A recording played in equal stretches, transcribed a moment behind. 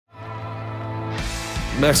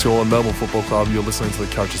Max Gorlin, Melbourne Football Club. You're listening to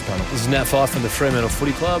the Coaches Panel. This is Nat Fyfe from the Fremantle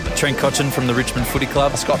Footy Club. Trent Cotchin from the Richmond Footy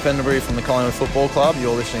Club. Scott Pendlebury from the Collingwood Football Club.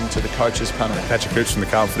 You're listening to the Coaches Panel. Patrick Cooch from the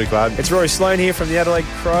Carlton Footy Club. It's Rory Sloane here from the Adelaide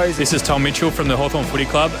Crows. This is Tom Mitchell from the Hawthorn Footy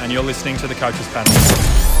Club, and you're listening to the Coaches Panel.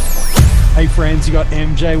 Hey friends, you got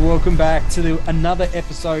MJ. Welcome back to another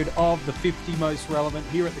episode of the 50 Most Relevant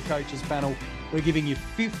here at the Coaches Panel. We're giving you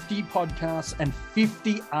 50 podcasts and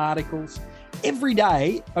 50 articles every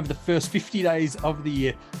day of the first 50 days of the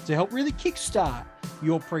year to help really kickstart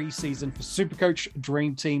your preseason for Supercoach,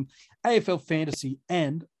 Dream Team, AFL Fantasy,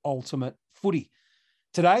 and Ultimate Footy.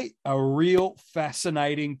 Today, a real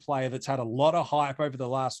fascinating player that's had a lot of hype over the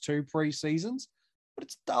last two preseasons, but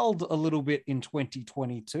it's dulled a little bit in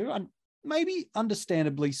 2022, and maybe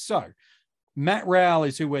understandably so. Matt Rowell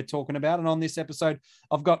is who we're talking about, and on this episode,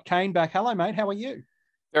 I've got Kane back. Hello, mate. How are you?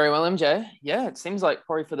 Very well, MJ. Yeah, it seems like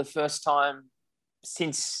probably for the first time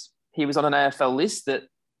since he was on an AFL list that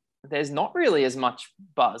there's not really as much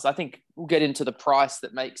buzz. I think we'll get into the price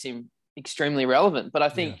that makes him extremely relevant, but I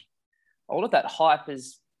think a lot of that hype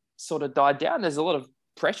has sort of died down. There's a lot of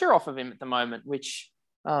pressure off of him at the moment, which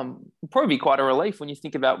will probably be quite a relief when you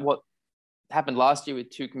think about what happened last year with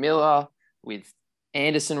Tuke Miller, with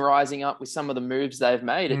Anderson rising up, with some of the moves they've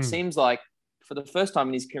made. It seems like for the first time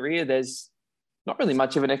in his career, there's not really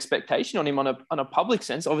much of an expectation on him on a public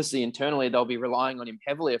sense. Obviously, internally, they'll be relying on him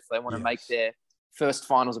heavily if they want to make their first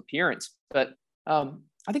finals appearance. But I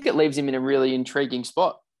think it leaves him in a really intriguing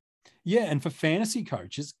spot. Yeah, and for fantasy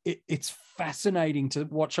coaches, it's fascinating to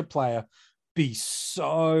watch a player be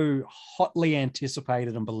so hotly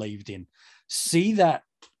anticipated and believed in, see that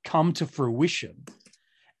come to fruition,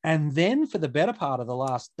 and then for the better part of the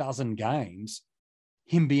last dozen games,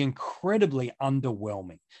 him be incredibly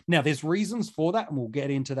underwhelming. Now, there's reasons for that, and we'll get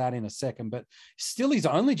into that in a second, but still, he's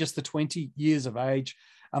only just the 20 years of age.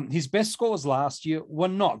 His best scores last year were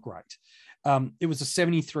not great. It was a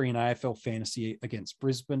 73 in AFL Fantasy against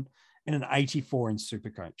Brisbane and an 84 in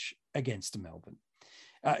Supercoach against Melbourne.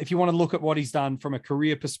 If you want to look at what he's done from a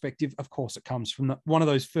career perspective, of course, it comes from one of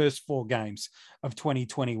those first four games of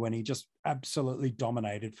 2020 when he just absolutely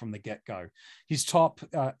dominated from the get-go. His top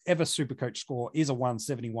ever Supercoach score is a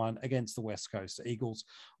 171 against the West Coast Eagles,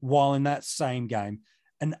 while in that same game,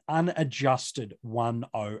 an unadjusted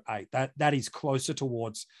 108. That is closer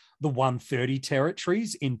towards the 130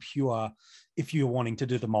 territories in pure, if you're wanting to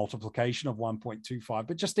do the multiplication of 1.25,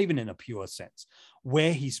 but just even in a pure sense,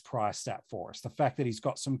 where he's priced at for us. The fact that he's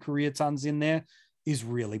got some career tons in there is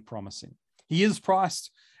really promising. He is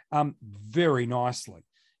priced very nicely.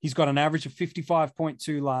 He's got an average of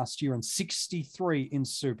 55.2 last year and 63 in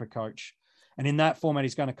Supercoach. And in that format,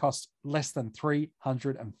 he's going to cost less than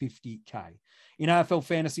 $350K. In AFL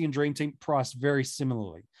Fantasy and Dream Team, priced very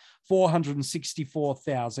similarly.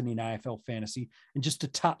 $464,000 in AFL Fantasy and just a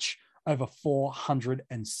touch over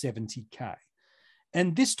 $470K.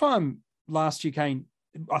 And this time last year, Kane,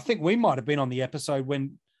 I think we might have been on the episode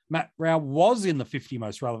when Matt Rowell was in the 50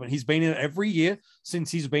 most relevant. He's been in it every year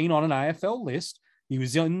since he's been on an AFL list. He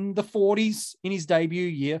was in the 40s in his debut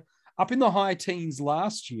year, up in the high teens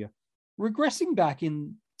last year, regressing back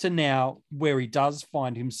into now where he does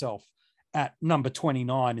find himself at number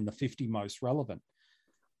 29 in the 50 most relevant.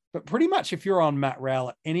 But pretty much if you're on Matt Rowell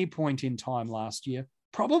at any point in time last year,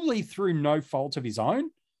 probably through no fault of his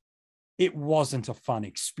own, it wasn't a fun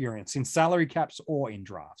experience in salary caps or in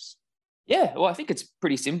drafts. Yeah, well, I think it's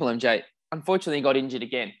pretty simple, MJ. Unfortunately, he got injured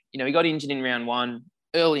again. He got injured in round one,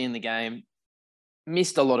 early in the game,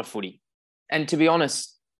 missed a lot of footy. And to be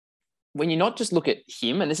honest, when you not just look at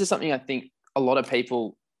him, and this is something I think a lot of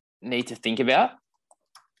people need to think about,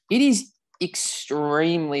 it is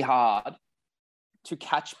extremely hard to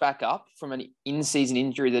catch back up from an in-season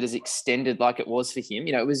injury that is extended like it was for him.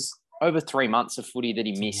 It was over 3 months of footy that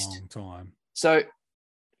he missed. A long time. So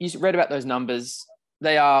you read about those numbers.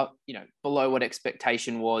 They are, below what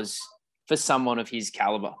expectation was for someone of his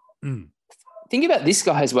caliber. Think about this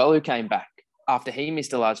guy as well who came back after he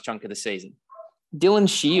missed a large chunk of the season. Dylan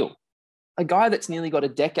Shield, a guy that's nearly got a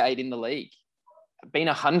decade in the league, been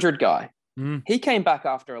a 100 guy. He came back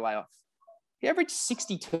after a layoff. He averaged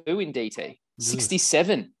 62 in DT,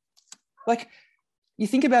 67. Like, you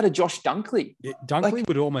think about a Josh Dunkley. Dunkley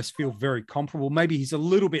would almost feel very comparable. Maybe he's a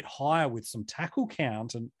little bit higher with some tackle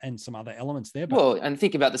count and some other elements there. But... Well, and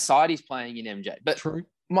think about the side he's playing in, MJ. But true.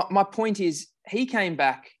 My point is, he came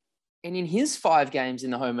back, and in his 5 games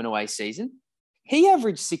in the home and away season, he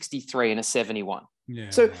averaged 63 and a 71.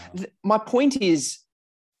 Yeah. So my point is,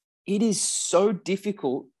 it is so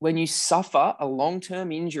difficult when you suffer a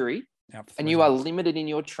long-term injury and you are limited in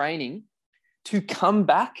your training to come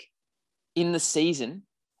back in the season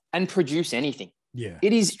and produce anything. Yeah.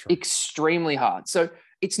 It is extremely hard. So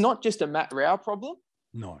it's not just a Matt Rao problem.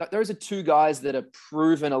 No. Those are two guys that are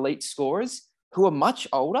proven elite scorers who are much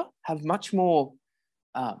older, have much more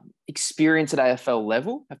experience at AFL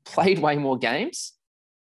level, have played way more games,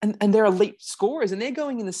 and they're elite scorers, and they're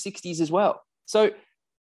going in the 60s as well. So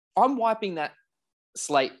I'm wiping that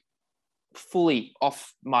slate fully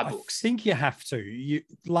off my books. I think you have to.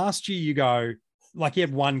 Last year, you go, like you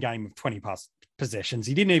had one game of 20 plus possessions.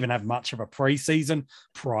 He didn't even have much of a preseason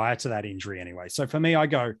prior to that injury anyway. So for me, I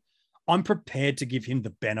go, I'm prepared to give him the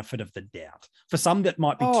benefit of the doubt. For some, that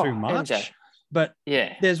might be too much, MJ. But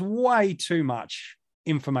yeah, there's way too much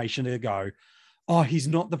information to go, oh, he's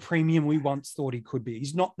not the premium we once thought he could be.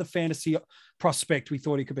 He's not the fantasy prospect we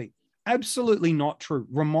thought he could be. Absolutely not true.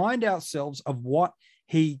 Remind ourselves of what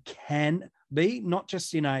he can be, not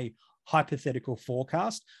just in a hypothetical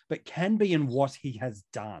forecast, but can be in what he has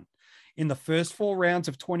done. In the first 4 rounds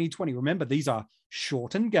of 2020, remember, these are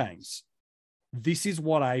shortened games. This is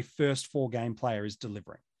what a first 4-game player is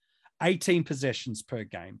delivering. 18 possessions per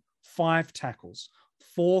game, 5 tackles,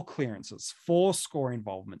 4 clearances, 4 score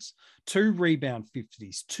involvements, 2 rebound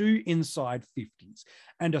 50s, 2 inside 50s,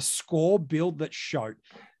 and a score build that showed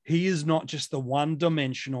he is not just the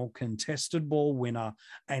one-dimensional contested ball winner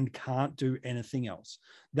and can't do anything else.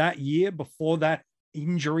 That year before that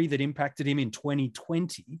injury that impacted him in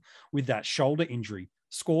 2020 with that shoulder injury,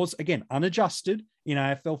 scores, again, unadjusted in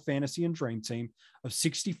AFL Fantasy and Dream Team of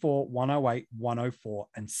 64, 108, 104,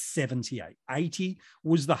 and 78. 80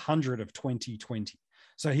 was the 100 of 2020.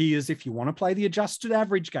 So he is, if you want to play the adjusted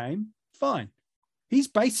average game, fine. He's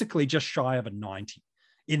basically just shy of a 90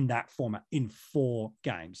 in that format in 4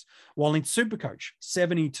 games. While in Supercoach,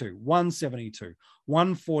 72, 172,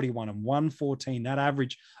 141, and 114, that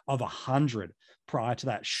average of 100 prior to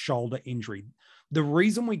that shoulder injury. The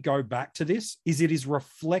reason we go back to this is it is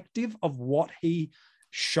reflective of what he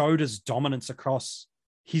showed as dominance across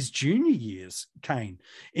his junior years, Kane,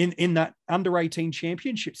 in that under-18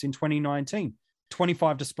 championships in 2019.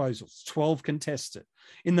 25 disposals, 12 contested.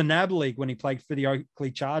 In the NAB League, when he played for the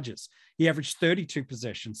Oakley Chargers, he averaged 32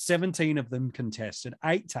 possessions, 17 of them contested,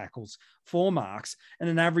 8 tackles, 4 marks, and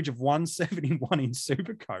an average of 171 in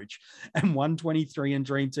Supercoach and 123 in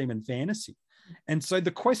Dream Team and Fantasy. And so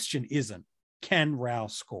the question isn't, can Rao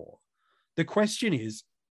score? The question is,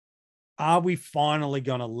 are we finally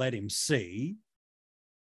going to let him see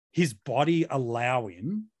his body allow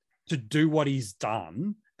him to do what he's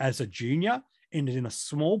done as a junior and in a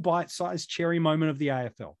small bite-sized cherry moment of the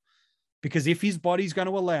AFL? Because if his body's going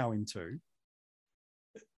to allow him to,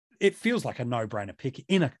 it feels like a no-brainer pick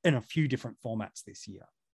in a few different formats this year.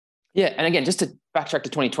 Yeah, and again, just to backtrack to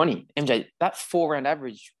 2020, MJ, that 4-round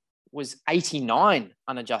average was 89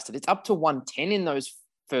 unadjusted. It's up to 110 in those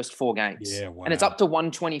first 4 games. Yeah, wow. And it's up to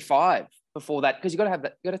 125 before that, because you got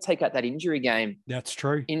to take out that injury game. That's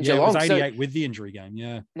true. In Geelong. It was 88 with the injury game.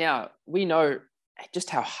 Yeah. Now we know just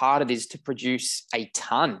how hard it is to produce a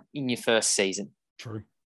ton in your first season. True.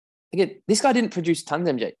 Again, this guy didn't produce tons,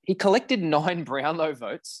 MJ. He collected 9 Brownlow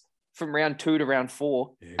votes from round 2 to round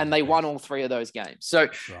 4, and they won all 3 of those games. So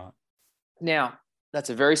now that's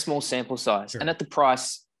a very small sample size. Sure. And at the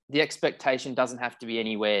price, the expectation doesn't have to be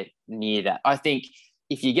anywhere near that. I think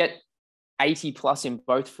if you get 80 plus in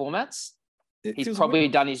both formats, he's probably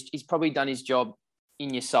done his job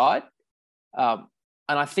in your side. And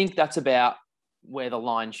I think that's about where the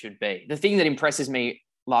line should be. The thing that impresses me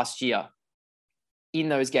last year in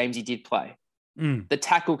those games he did play, the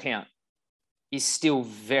tackle count is still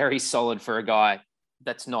very solid for a guy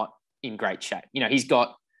that's not in great shape. You know, he's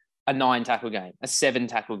got a 9 tackle game, a 7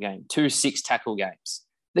 tackle game, 2 6 tackle games.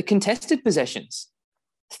 The contested possessions,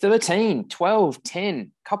 13, 12,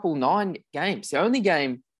 10, couple 9 games. The only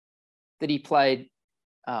game that he played,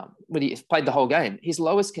 when he played the whole game, his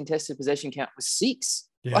lowest contested possession count was 6.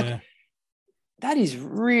 Yeah. Like, that is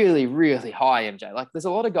really, really high, MJ. Like, there's a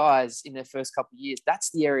lot of guys in their first couple of years, that's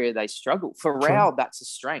the area they struggle. For Rao, that's a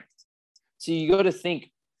strength. So you got to think,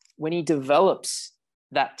 when he develops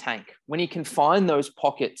that tank, when he can find those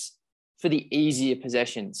pockets for the easier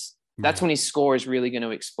possessions, that's when his score is really going to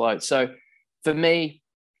explode. So for me,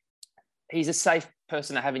 he's a safe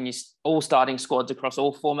person to have in your all starting squads across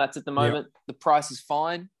all formats at the moment. Yep. The price is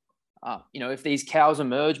fine. If these cows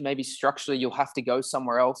emerge, maybe structurally you'll have to go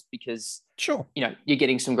somewhere else because, you're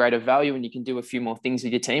getting some greater value and you can do a few more things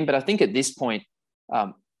with your team. But I think at this point,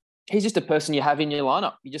 he's just a person you have in your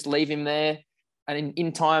lineup. You just leave him there, and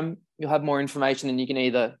in time you'll have more information and you can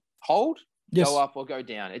either hold, go up or go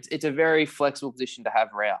down. It's a very flexible position to have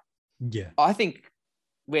Rao. Yeah. I think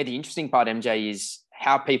where the interesting part, MJ, is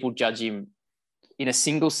how people judge him in a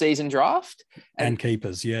single season draft. And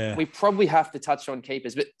keepers, yeah. We probably have to touch on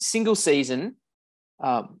keepers, but single season,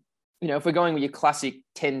 if we're going with your classic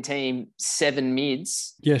 10-team, 7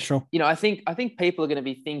 mids. Yeah, sure. I think people are going to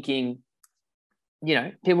be thinking,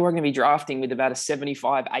 people are going to be drafting with about a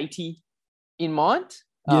 75, 80 in mind.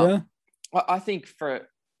 Yeah. I think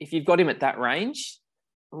if you've got him at that range,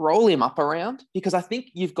 roll him up around, because I think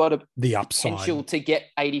you've got the upside potential to get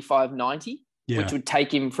 85, 90, which would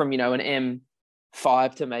take him from, an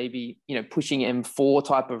M5 to maybe, pushing M4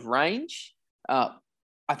 type of range.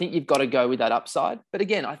 I think you've got to go with that upside. But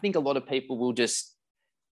again, I think a lot of people will just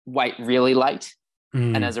wait really late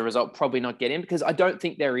and as a result, probably not get him, because I don't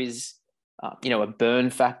think there is, a burn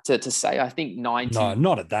factor to say. I think 90. No,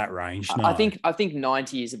 not at that range. No. I think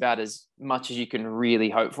 90 is about as much as you can really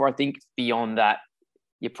hope for. I think beyond that,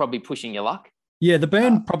 you're probably pushing your luck. Yeah, the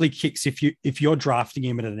burn probably kicks if you're drafting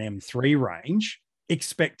him at an M3 range,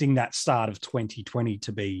 expecting that start of 2020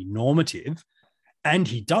 to be normative, and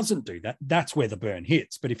he doesn't do that, that's where the burn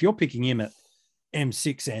hits. But if you're picking him at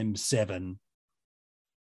M6, M7,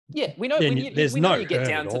 yeah, we know. There's we know no you get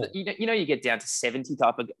down to you get down to 70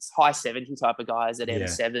 type of high 70 type of guys at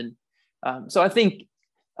M7. So I think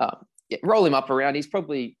roll him up around. He's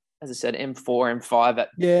probably, as I said, M4, M5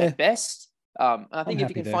 at best. I think if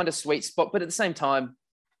you can find a sweet spot, but at the same time,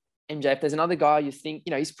 MJ, if there's another guy you think,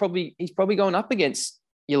 he's probably going up against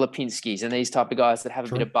your Lipinskis and these type of guys that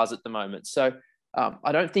have a bit of buzz at the moment. So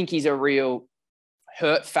I don't think he's a real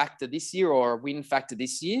hurt factor this year or a win factor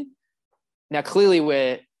this year. Now, clearly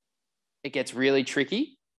where it gets really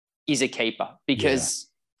tricky is a keeper, because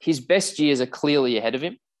his best years are clearly ahead of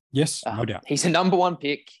him. Yes, no doubt. He's a number 1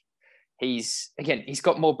 pick. He's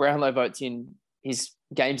got more Brownlow votes in his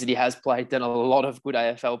games that he has played than a lot of good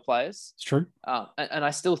AFL players. It's true. And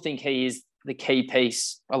I still think he is the key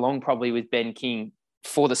piece, along probably with Ben King,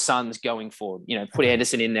 for the Suns going forward. Put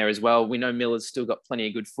Anderson in there as well. We know Miller's still got plenty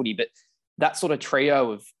of good footy, but that sort of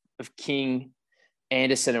trio of King,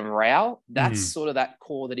 Anderson and Rao, that's sort of that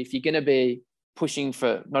core that if you're going to be pushing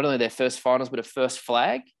for not only their first finals, but a first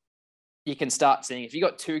flag, you can start seeing if you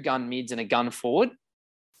got 2 gun mids and a gun forward,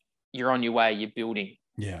 you're on your way, you're building.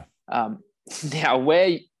 Yeah. Now,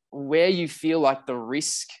 where you feel like the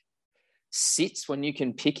risk sits when you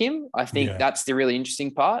can pick him, I think that's the really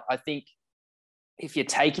interesting part. I think if you're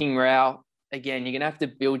taking Rao, again, you're going to have to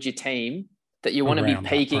build your team that you want to be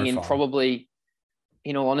peaking in. Probably,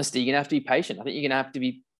 in all honesty, you're going to have to be patient. I think you're going to have to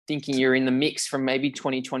be thinking you're in the mix from maybe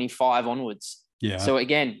 2025 onwards. Yeah. So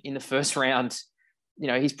again, in the first round,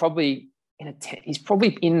 he's probably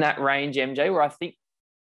in that range, MJ, where I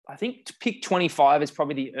think to pick 25 is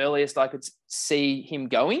probably the earliest I could see him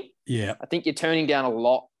going. Yeah. I think you're turning down a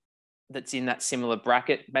lot that's in that similar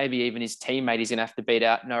bracket. Maybe even his teammate is going to have to beat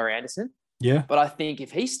out Noah Anderson. Yeah. But I think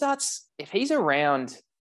if he's around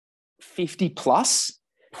 50 plus,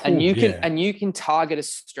 and you can target a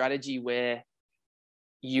strategy where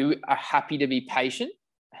you are happy to be patient.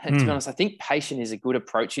 And to be honest, I think patient is a good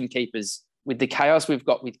approach in keepers. With the chaos we've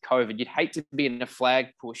got with COVID, you'd hate to be in a flag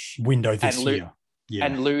push window this year.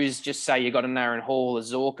 And lose, just say you got an Aaron Hall, a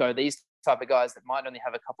Zorko, these type of guys that might only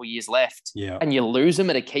have a couple of years left, and you lose them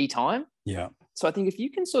at a key time. Yeah. So I think if you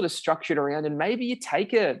can sort of structure it around, and maybe you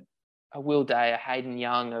take a Will Day, a Hayden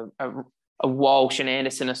Young, a Walsh, an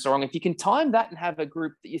Anderson, a Sorong, if you can time that and have a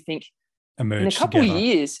group that you think emerge in a couple together. of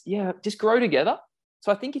years, just grow together.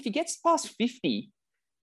 So I think if he gets past 50,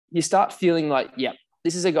 you start feeling like,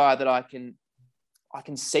 this is a guy that I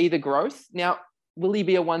can see the growth. Now, will he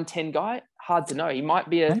be a 110 guy? Hard to know. He might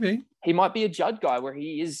be a Judd guy where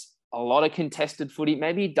he is a lot of contested footy.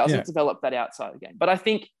 Maybe he doesn't develop that outside the game. But I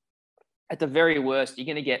think at the very worst, you're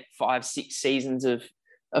going to get 5-6 seasons of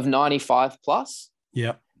 95 plus.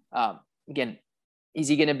 Yeah. Again, is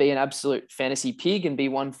he going to be an absolute fantasy pig and be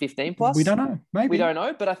 115 plus? We don't know. Maybe. We don't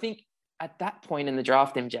know. But I think at that point in the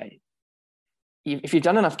draft, MJ, if you've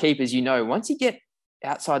done enough keepers, once you get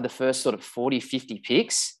outside the first sort of 40, 50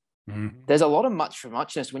 picks, there's a lot of much for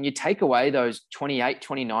muchness when you take away those 28,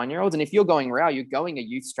 29-year-olds. And if you're going Rao, you're going a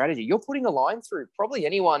youth strategy. You're putting a line through probably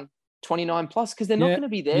anyone 29 plus, because they're not going to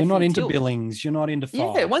be there. You're not into Billings. You're not into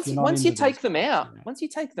five. Yeah, once you take them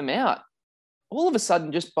out, all of a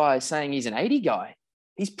sudden, just by saying he's an 80 guy,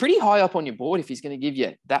 he's pretty high up on your board if he's going to give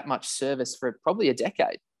you that much service for probably a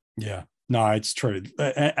decade. Yeah, no, it's true.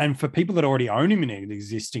 And for people that already own him in an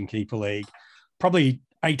existing keeper league, probably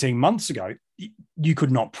 18 months ago, you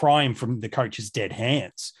could not pry him from the coach's dead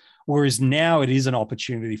hands. Whereas now it is an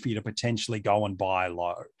opportunity for you to potentially go and buy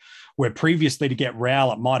low. Where previously to get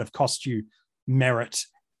Rowell, it might have cost you merit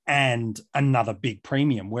and another big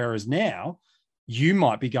premium. Whereas now you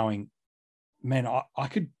might be going, man, I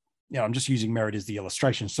could I'm just using Merritt as the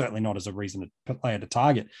illustration, certainly not as a reason to player to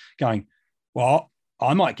target, going, well,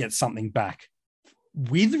 I might get something back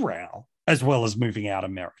with Rowell as well as moving out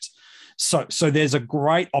of Merritt. So there's a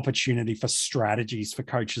great opportunity for strategies for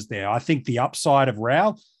coaches there. I think the upside of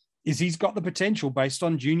Rowell is he's got the potential based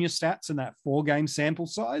on junior stats and that 4-game sample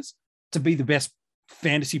size to be the best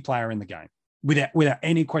fantasy player in the game. Without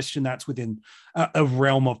any question, that's within a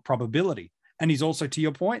realm of probability. And he's also, to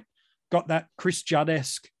your point, got that Chris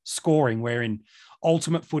Judd-esque scoring where in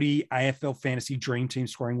Ultimate Footy, AFL Fantasy Dream Team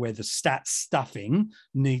scoring, where the stat stuffing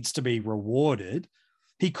needs to be rewarded,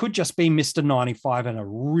 he could just be Mr. 95 and a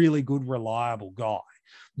really good, reliable guy.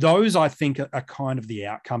 Those, I think, are kind of the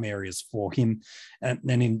outcome areas for him. And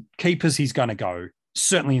then in keepers, he's going to go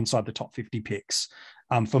certainly inside the top 50 picks.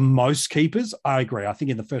 For most keepers, I agree. I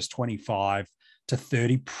think in the first 25 to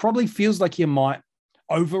 30 probably feels like he might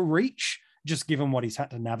overreach, just given what he's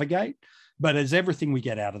had to navigate. But as everything we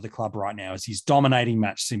get out of the club right now is he's dominating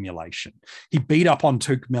match simulation. He beat up on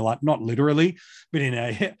Tuke Miller, not literally, but in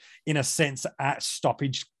a sense at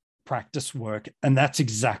stoppage practice work. And that's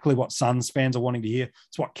exactly what Suns fans are wanting to hear.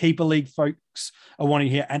 It's what Keeper League folks are wanting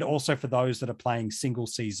to hear. And also for those that are playing single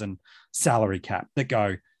season salary cap that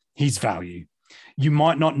go, he's value. You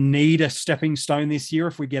might not need a stepping stone this year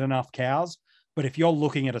if we get enough cows, but if you're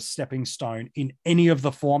looking at a stepping stone in any of the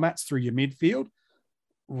formats through your midfield,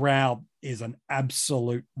 Rowell is an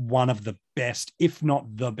absolute one of the best, if not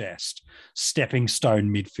the best, stepping stone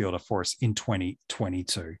midfielder for us in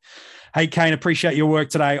 2022. Hey, Kane, appreciate your work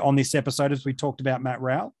today on this episode as we talked about Matt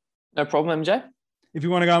Rowell. No problem, MJ. If you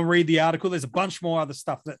want to go and read the article, there's a bunch more other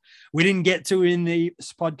stuff that we didn't get to in the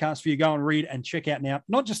podcast for you to go and read and check out now,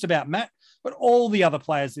 not just about Matt, but all the other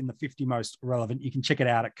players in the 50 most relevant. You can check it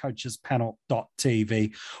out at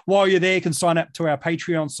coachespanel.tv. While you're there, you can sign up to our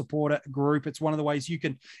Patreon supporter group. It's one of the ways you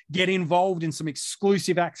can get involved in some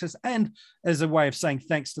exclusive access and as a way of saying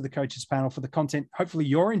thanks to the Coaches Panel for the content. Hopefully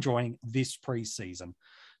you're enjoying this preseason.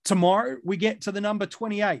 Tomorrow, we get to the number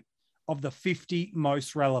 28 of the 50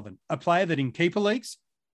 most relevant, a player that in keeper leagues,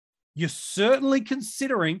 you're certainly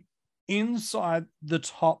considering inside the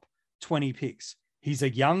top 20 picks. He's a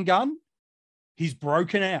young gun. He's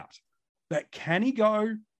broken out. But can he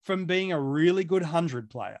go from being a really good 100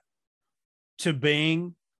 player to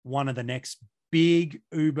being one of the next big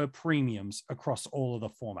Uber premiums across all of the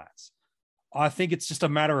formats? I think it's just a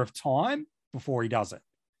matter of time before he does it.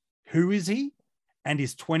 Who is he? And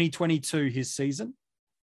is 2022 his season?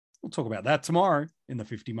 We'll talk about that tomorrow in the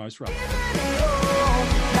 50 Most Relevant.